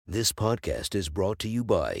This podcast is brought to you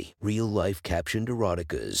by Real Life Captioned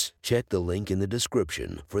Eroticas. Check the link in the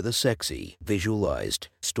description for the sexy, visualized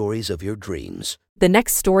stories of your dreams. The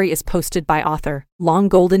next story is posted by author Long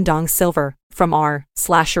Golden Dong Silver from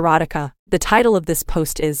r/erotica. The title of this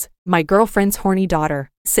post is My Girlfriend's Horny Daughter.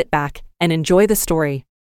 Sit back and enjoy the story.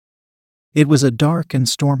 It was a dark and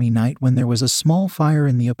stormy night when there was a small fire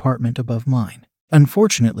in the apartment above mine.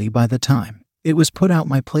 Unfortunately, by the time it was put out,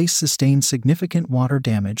 my place sustained significant water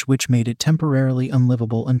damage which made it temporarily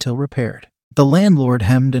unlivable until repaired. The landlord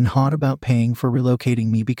hemmed and hawed about paying for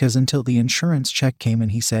relocating me because until the insurance check came in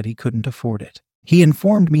he said he couldn't afford it. He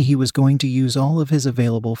informed me he was going to use all of his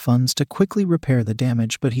available funds to quickly repair the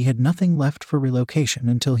damage, but he had nothing left for relocation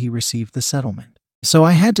until he received the settlement. So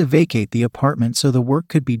I had to vacate the apartment so the work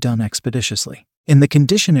could be done expeditiously. In the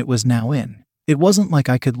condition it was now in, it wasn't like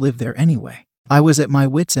I could live there anyway. I was at my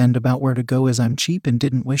wit's end about where to go as I'm cheap and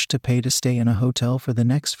didn't wish to pay to stay in a hotel for the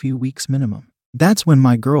next few weeks minimum. That's when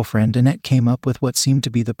my girlfriend Annette came up with what seemed to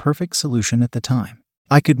be the perfect solution at the time.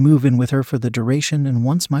 I could move in with her for the duration, and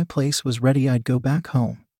once my place was ready I'd go back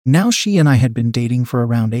home. Now she and I had been dating for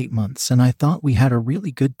around 8 months and I thought we had a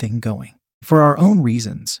really good thing going. For our own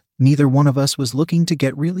reasons, neither one of us was looking to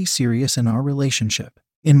get really serious in our relationship.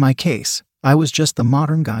 In my case, I was just the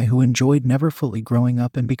modern guy who enjoyed never fully growing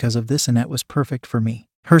up, and because of this Annette was perfect for me.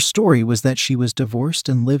 Her story was that she was divorced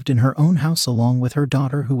and lived in her own house along with her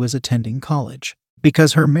daughter who was attending college.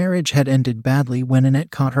 Because her marriage had ended badly when Annette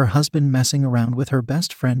caught her husband messing around with her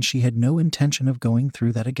best friend, she had no intention of going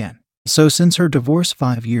through that again. So since her divorce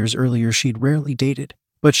 5 years earlier she'd rarely dated,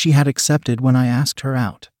 but she had accepted when I asked her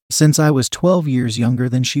out. Since I was 12 years younger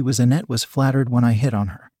than she was, Annette was flattered when I hit on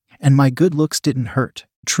her, and my good looks didn't hurt.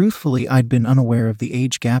 Truthfully, I'd been unaware of the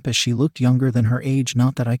age gap as she looked younger than her age,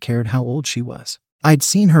 not that I cared how old she was. I'd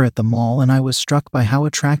seen her at the mall and I was struck by how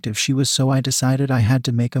attractive she was, so I decided I had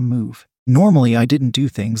to make a move. Normally I didn't do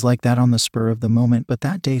things like that on the spur of the moment, but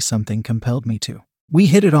that day something compelled me to. We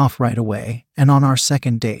hit it off right away, and on our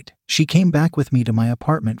second date, she came back with me to my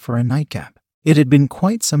apartment for a nightcap. It had been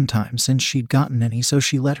quite some time since she'd gotten any, so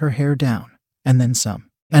she let her hair down, and then some.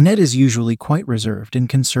 Annette is usually quite reserved and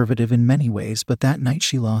conservative in many ways, but that night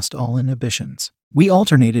she lost all inhibitions. We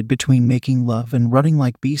alternated between making love and running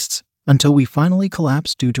like beasts until we finally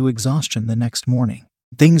collapsed due to exhaustion the next morning.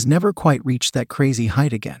 Things never quite reached that crazy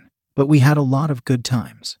height again, but we had a lot of good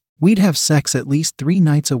times. We'd have sex at least 3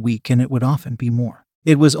 nights a week, and it would often be more.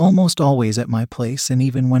 It was almost always at my place, and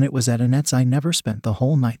even when it was at Annette's I never spent the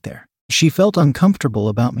whole night there. She felt uncomfortable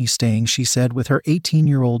about me staying, she said, with her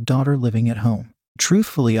 18-year-old daughter living at home.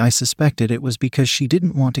 Truthfully, I suspected it was because she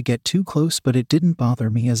didn't want to get too close, but it didn't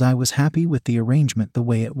bother me as I was happy with the arrangement the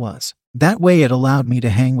way it was. That way it allowed me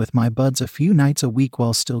to hang with my buds a few nights a week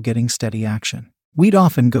while still getting steady action. We'd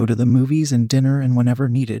often go to the movies and dinner, and whenever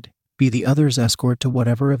needed, be the other's escort to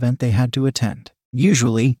whatever event they had to attend.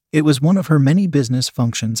 Usually, it was one of her many business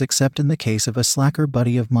functions, except in the case of a slacker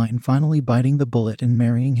buddy of mine finally biting the bullet and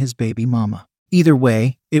marrying his baby mama. Either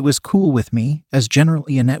way, it was cool with me, as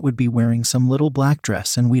generally Annette would be wearing some little black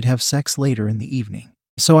dress and we'd have sex later in the evening.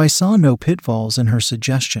 So I saw no pitfalls in her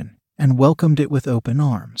suggestion, and welcomed it with open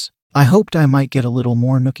arms. I hoped I might get a little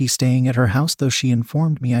more nookie staying at her house, though she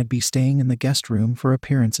informed me I'd be staying in the guest room for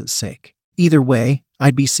appearance's sake. Either way,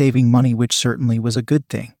 I'd be saving money, which certainly was a good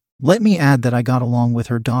thing. Let me add that I got along with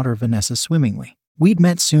her daughter Vanessa swimmingly. We'd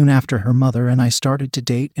met soon after her mother and I started to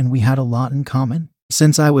date, and we had a lot in common.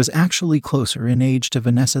 Since I was actually closer in age to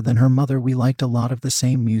Vanessa than her mother, we liked a lot of the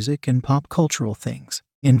same music and pop cultural things.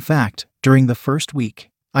 In fact, during the first week,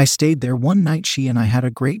 I stayed there one night. She and I had a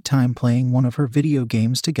great time playing one of her video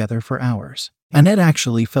games together for hours. Annette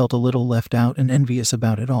actually felt a little left out and envious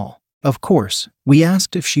about it all. Of course, we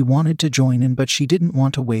asked if she wanted to join in, but she didn't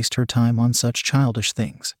want to waste her time on such childish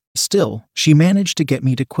things. Still, she managed to get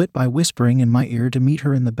me to quit by whispering in my ear to meet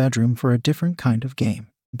her in the bedroom for a different kind of game.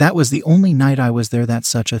 That was the only night I was there that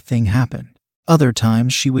such a thing happened. Other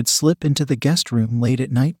times she would slip into the guest room late at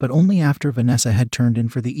night, but only after Vanessa had turned in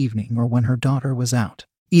for the evening or when her daughter was out.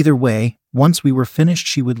 Either way, once we were finished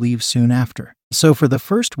she would leave soon after. So for the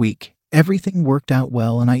first week, everything worked out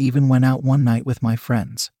well, and I even went out one night with my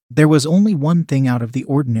friends. There was only one thing out of the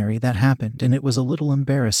ordinary that happened, and it was a little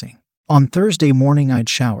embarrassing. On Thursday morning I'd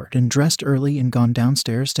showered and dressed early and gone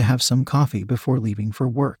downstairs to have some coffee before leaving for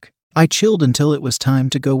work. I chilled until it was time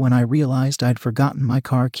to go when I realized I'd forgotten my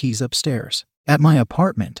car keys upstairs. At my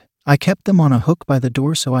apartment, I kept them on a hook by the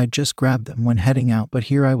door, so I'd just grab them when heading out, but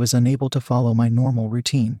here I was unable to follow my normal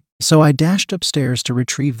routine. So I dashed upstairs to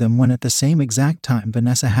retrieve them when at the same exact time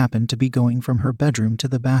Vanessa happened to be going from her bedroom to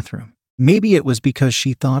the bathroom. Maybe it was because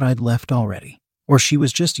she thought I'd left already. or she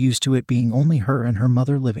was just used to it being only her and her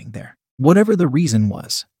mother living there. Whatever the reason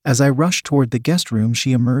was, as I rushed toward the guest room,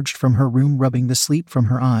 she emerged from her room rubbing the sleep from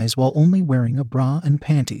her eyes while only wearing a bra and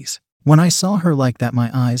panties. When I saw her like that,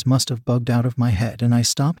 my eyes must have bugged out of my head and I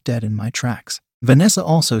stopped dead in my tracks. Vanessa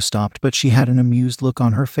also stopped, but she had an amused look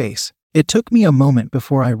on her face. It took me a moment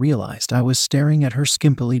before I realized I was staring at her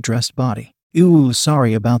skimpily dressed body. "Ooh,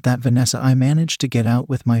 sorry about that, Vanessa," I managed to get out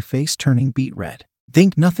with my face turning beet red.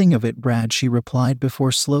 "Think nothing of it, Brad," she replied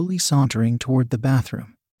before slowly sauntering toward the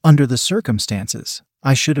bathroom. Under the circumstances,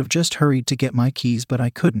 I should have just hurried to get my keys, but I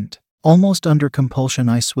couldn't. Almost under compulsion,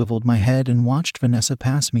 I swiveled my head and watched Vanessa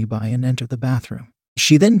pass me by and enter the bathroom.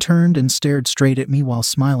 She then turned and stared straight at me while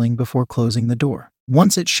smiling before closing the door.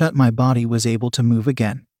 Once it shut, my body was able to move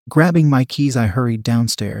again. Grabbing my keys, I hurried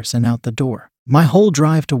downstairs and out the door. My whole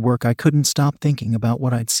drive to work, I couldn't stop thinking about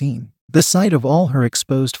what I'd seen. The sight of all her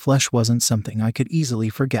exposed flesh wasn't something I could easily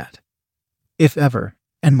forget, if ever,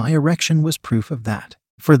 and my erection was proof of that.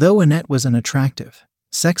 For though Annette was an attractive,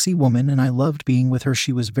 sexy woman and I loved being with her,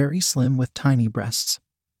 she was very slim with tiny breasts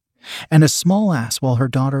and a small ass, while her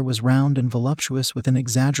daughter was round and voluptuous with an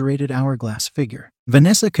exaggerated hourglass figure.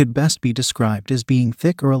 Vanessa could best be described as being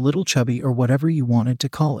thick or a little chubby or whatever you wanted to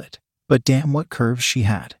call it. But damn what curves she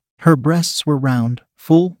had. Her breasts were round,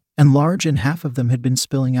 full, and large, and half of them had been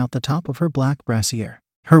spilling out the top of her black brassiere.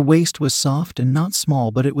 Her waist was soft and not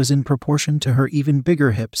small, but it was in proportion to her even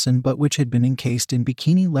bigger hips and butt, which had been encased in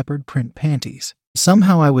bikini leopard print panties.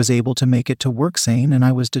 Somehow I was able to make it to work sane, and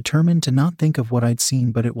I was determined to not think of what I'd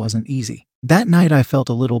seen, but it wasn't easy. That night I felt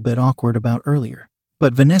a little bit awkward about earlier,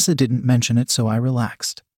 but Vanessa didn't mention it, so I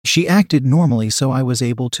relaxed. She acted normally, so I was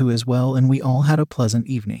able to as well, and we all had a pleasant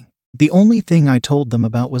evening. The only thing I told them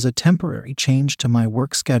about was a temporary change to my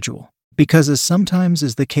work schedule, because as sometimes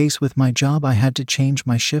is the case with my job, I had to change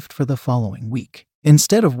my shift for the following week.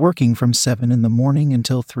 Instead of working from 7 in the morning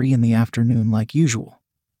until 3 in the afternoon like usual,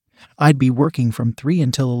 I'd be working from 3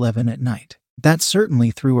 until 11 at night. That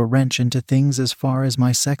certainly threw a wrench into things as far as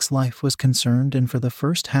my sex life was concerned, and for the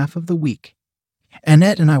first half of the week,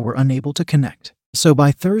 Annette and I were unable to connect. So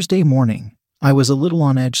by Thursday morning, I was a little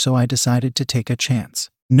on edge, so I decided to take a chance.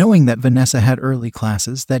 Knowing that Vanessa had early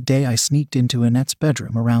classes that day, I sneaked into Annette's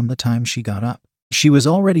bedroom around the time she got up. She was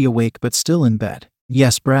already awake but still in bed.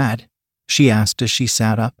 "Yes, Brad?" she asked as she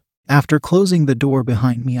sat up. After closing the door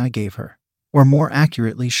behind me, I gave her, or more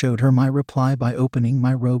accurately showed her, my reply by opening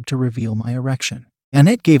my robe to reveal my erection.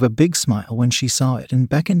 Annette gave a big smile when she saw it and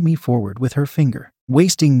beckoned me forward with her finger.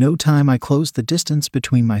 Wasting no time, I closed the distance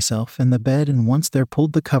between myself and the bed, and once there,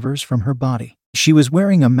 pulled the covers from her body. She was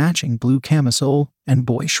wearing a matching blue camisole and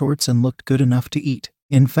boy shorts and looked good enough to eat.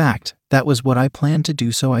 In fact, that was what I planned to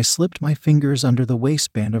do, so I slipped my fingers under the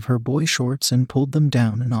waistband of her boy shorts and pulled them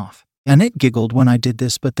down and off. Annette giggled when I did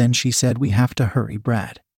this, but then she said, "We have to hurry,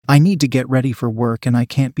 Brad. I need to get ready for work and I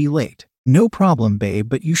can't be late." "No problem, babe,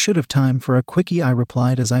 but you should have time for a quickie," I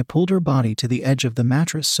replied as I pulled her body to the edge of the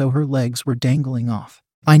mattress so her legs were dangling off.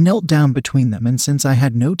 I knelt down between them, and since I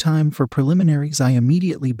had no time for preliminaries, I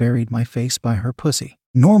immediately buried my face by her pussy.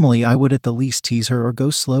 Normally I would at the least tease her or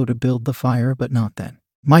go slow to build the fire, but not then.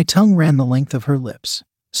 My tongue ran the length of her lips,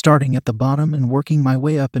 starting at the bottom and working my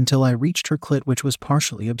way up until I reached her clit, which was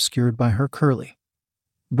partially obscured by her curly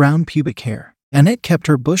brown pubic hair. Annette kept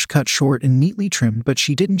her bush cut short and neatly trimmed, but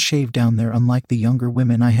she didn't shave down there unlike the younger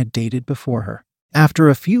women I had dated before her. After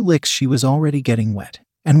a few licks, she was already getting wet,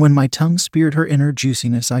 and when my tongue speared her inner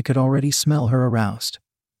juiciness, I could already smell her aroused,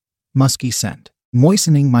 musky scent.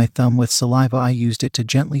 Moistening my thumb with saliva, I used it to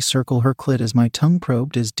gently circle her clit as my tongue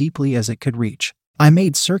probed as deeply as it could reach. I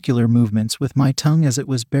made circular movements with my tongue as it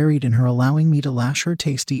was buried in her, allowing me to lash her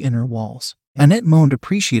tasty inner walls. Annette moaned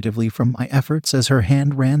appreciatively from my efforts as her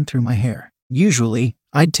hand ran through my hair. Usually,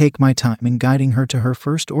 I'd take my time in guiding her to her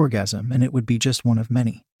first orgasm, and it would be just one of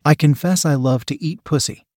many. I confess I love to eat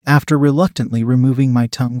pussy. After reluctantly removing my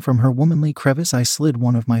tongue from her womanly crevice, I slid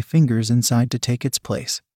one of my fingers inside to take its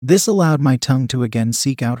place. This allowed my tongue to again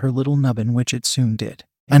seek out her little nubbin, which it soon did.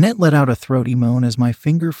 Annette let out a throaty moan as my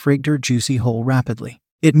finger frigged her juicy hole rapidly.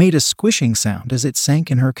 It made a squishing sound as it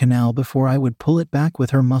sank in her canal before I would pull it back, with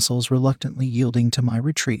her muscles reluctantly yielding to my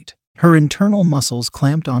retreat. Her internal muscles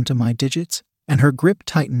clamped onto my digits, and her grip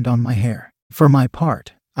tightened on my hair. For my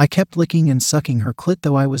part, I kept licking and sucking her clit,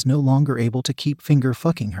 though I was no longer able to keep finger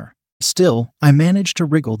fucking her. Still, I managed to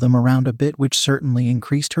wriggle them around a bit, which certainly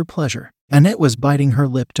increased her pleasure. Annette was biting her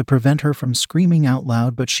lip to prevent her from screaming out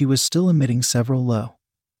loud, but she was still emitting several low,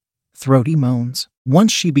 throaty moans.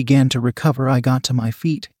 Once she began to recover, I got to my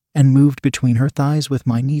feet and moved between her thighs with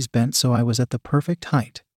my knees bent so I was at the perfect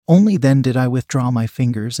height. Only then did I withdraw my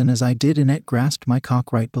fingers, and as I did, Annette grasped my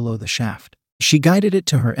cock right below the shaft. She guided it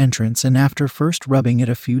to her entrance, and after first rubbing it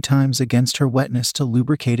a few times against her wetness to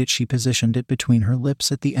lubricate it, she positioned it between her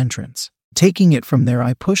lips at the entrance. Taking it from there,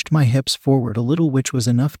 I pushed my hips forward a little, which was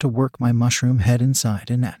enough to work my mushroom head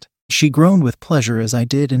inside Annette. She groaned with pleasure as I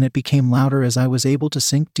did, and it became louder as I was able to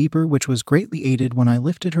sink deeper, which was greatly aided when I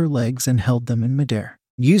lifted her legs and held them in midair.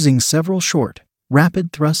 Using several short,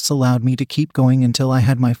 rapid thrusts allowed me to keep going until I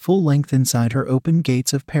had my full length inside her open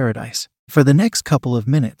gates of paradise. For the next couple of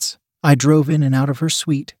minutes, I drove in and out of her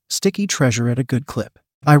sweet, sticky treasure at a good clip.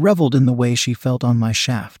 I reveled in the way she felt on my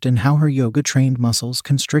shaft and how her yoga-trained muscles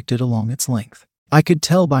constricted along its length. I could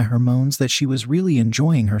tell by her moans that she was really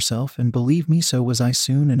enjoying herself, and believe me, so was I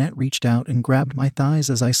soon. Annette reached out and grabbed my thighs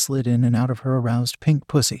as I slid in and out of her aroused pink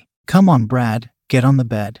pussy. "Come on, Brad, get on the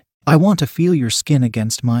bed. I want to feel your skin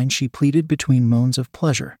against mine," she pleaded between moans of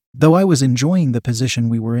pleasure. Though I was enjoying the position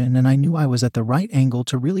we were in and I knew I was at the right angle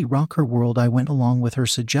to really rock her world, I went along with her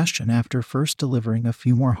suggestion after first delivering a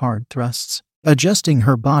few more hard thrusts. Adjusting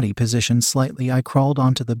her body position slightly, I crawled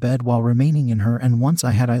onto the bed while remaining in her, and once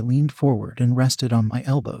I leaned forward and rested on my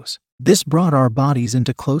elbows. This brought our bodies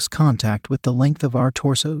into close contact with the length of our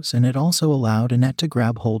torsos, and it also allowed Annette to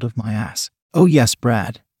grab hold of my ass. "Oh yes,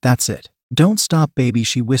 Brad, that's it. Don't stop, baby,"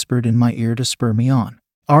 she whispered in my ear to spur me on.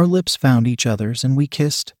 Our lips found each other's and we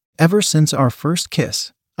kissed. Ever since our first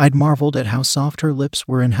kiss, I'd marveled at how soft her lips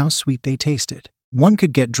were and how sweet they tasted. One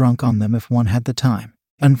could get drunk on them if one had the time.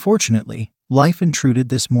 Unfortunately, life intruded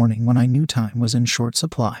this morning when I knew time was in short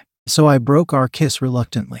supply. So I broke our kiss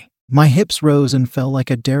reluctantly. My hips rose and fell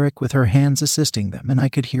like a derrick with her hands assisting them, and I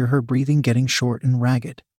could hear her breathing getting short and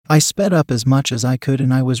ragged. I sped up as much as I could,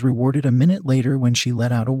 and I was rewarded a minute later when she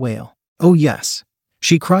let out a wail. "Oh yes,"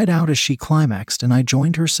 she cried out as she climaxed, and I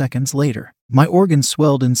joined her seconds later. My organs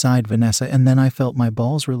swelled inside Vanessa, and then I felt my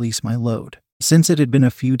balls release my load. Since it had been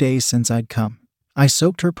a few days since I'd come, I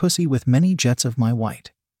soaked her pussy with many jets of my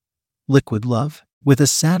white liquid love. With a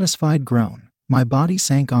satisfied groan, my body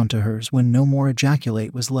sank onto hers when no more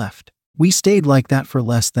ejaculate was left. We stayed like that for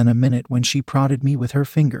less than a minute when she prodded me with her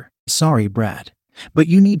finger. "Sorry, Brad, but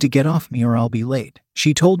you need to get off me or I'll be late,"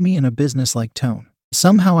 she told me in a businesslike tone.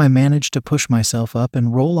 Somehow I managed to push myself up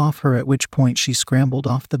and roll off her, at which point she scrambled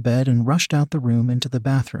off the bed and rushed out the room into the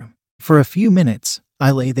bathroom. For a few minutes,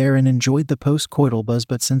 I lay there and enjoyed the post-coital buzz,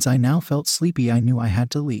 but since I now felt sleepy, I knew I had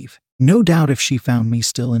to leave. No doubt if she found me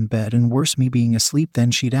still in bed, and worse, me being asleep, then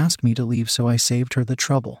she'd ask me to leave, so I saved her the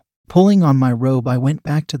trouble. Pulling on my robe, I went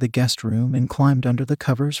back to the guest room and climbed under the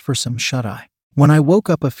covers for some shut-eye. When I woke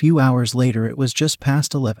up a few hours later, it was just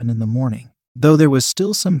past 11 in the morning. Though there was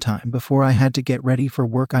still some time before I had to get ready for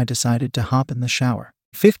work, I decided to hop in the shower.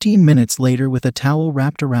 15 minutes later, with a towel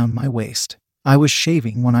wrapped around my waist, I was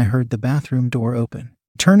shaving when I heard the bathroom door open.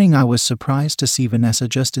 Turning, I was surprised to see Vanessa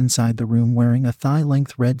just inside the room wearing a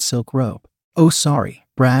thigh-length red silk robe. "Oh, sorry,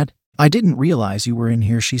 Brad. I didn't realize you were in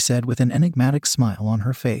here," she said with an enigmatic smile on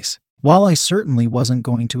her face. While I certainly wasn't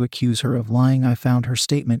going to accuse her of lying, I found her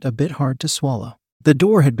statement a bit hard to swallow. The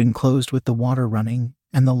door had been closed with the water running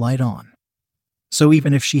and the light on. So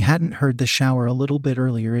even if she hadn't heard the shower a little bit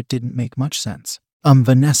earlier, it didn't make much sense.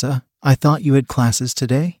 Vanessa, I thought you had classes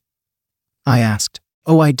today?" I asked.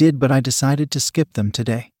 "Oh, I did, but I decided to skip them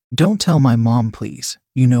today. Don't tell my mom, please.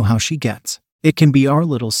 You know how she gets. It can be our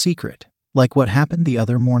little secret, like what happened the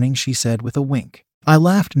other morning," she said with a wink. I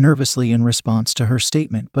laughed nervously in response to her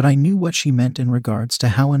statement, but I knew what she meant in regards to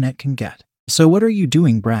how Annette can get. "So what are you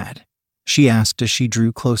doing, Brad?" she asked as she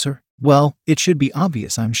drew closer. "Well, it should be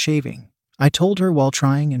obvious, I'm shaving," I told her while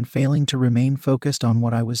trying and failing to remain focused on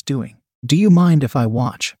what I was doing. "Do you mind if I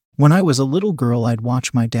watch? When I was a little girl, I'd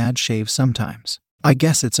watch my dad shave sometimes. I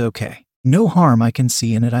guess it's okay. No harm I can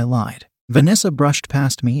see in it," I lied. Vanessa brushed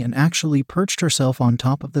past me and actually perched herself on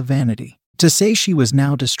top of the vanity. To say she was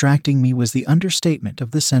now distracting me was the understatement of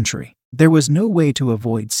the century. There was no way to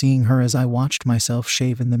avoid seeing her as I watched myself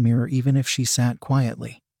shave in the mirror, even if she sat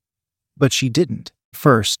quietly. But she didn't.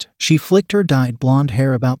 First, she flicked her dyed blonde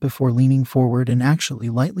hair about before leaning forward and actually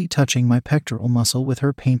lightly touching my pectoral muscle with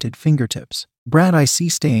her painted fingertips. "Brad, I see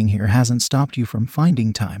staying here hasn't stopped you from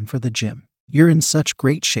finding time for the gym. You're in such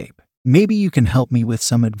great shape. Maybe you can help me with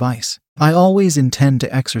some advice. I always intend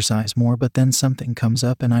to exercise more, but then something comes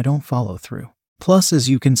up and I don't follow through. Plus, as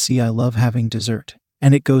you can see, I love having dessert,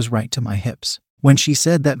 and it goes right to my hips." When she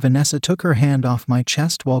said that, Vanessa took her hand off my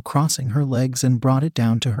chest while crossing her legs and brought it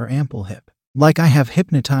down to her ample hip. Like I have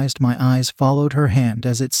hypnotized, my eyes followed her hand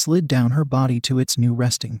as it slid down her body to its new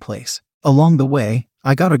resting place. Along the way,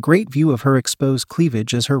 I got a great view of her exposed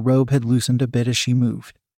cleavage as her robe had loosened a bit as she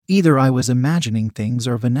moved. Either I was imagining things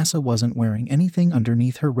or Vanessa wasn't wearing anything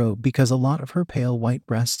underneath her robe, because a lot of her pale white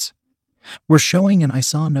breasts were showing and I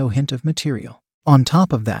saw no hint of material. On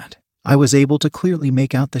top of that, I was able to clearly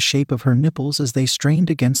make out the shape of her nipples as they strained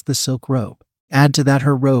against the silk robe. Add to that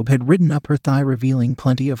her robe had ridden up her thigh, revealing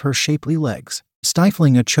plenty of her shapely legs.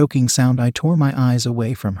 Stifling a choking sound, I tore my eyes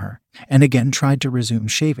away from her and again tried to resume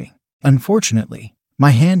shaving. Unfortunately,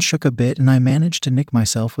 my hand shook a bit and I managed to nick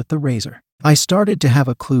myself with the razor. I started to have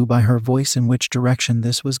a clue by her voice in which direction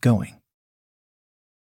this was going.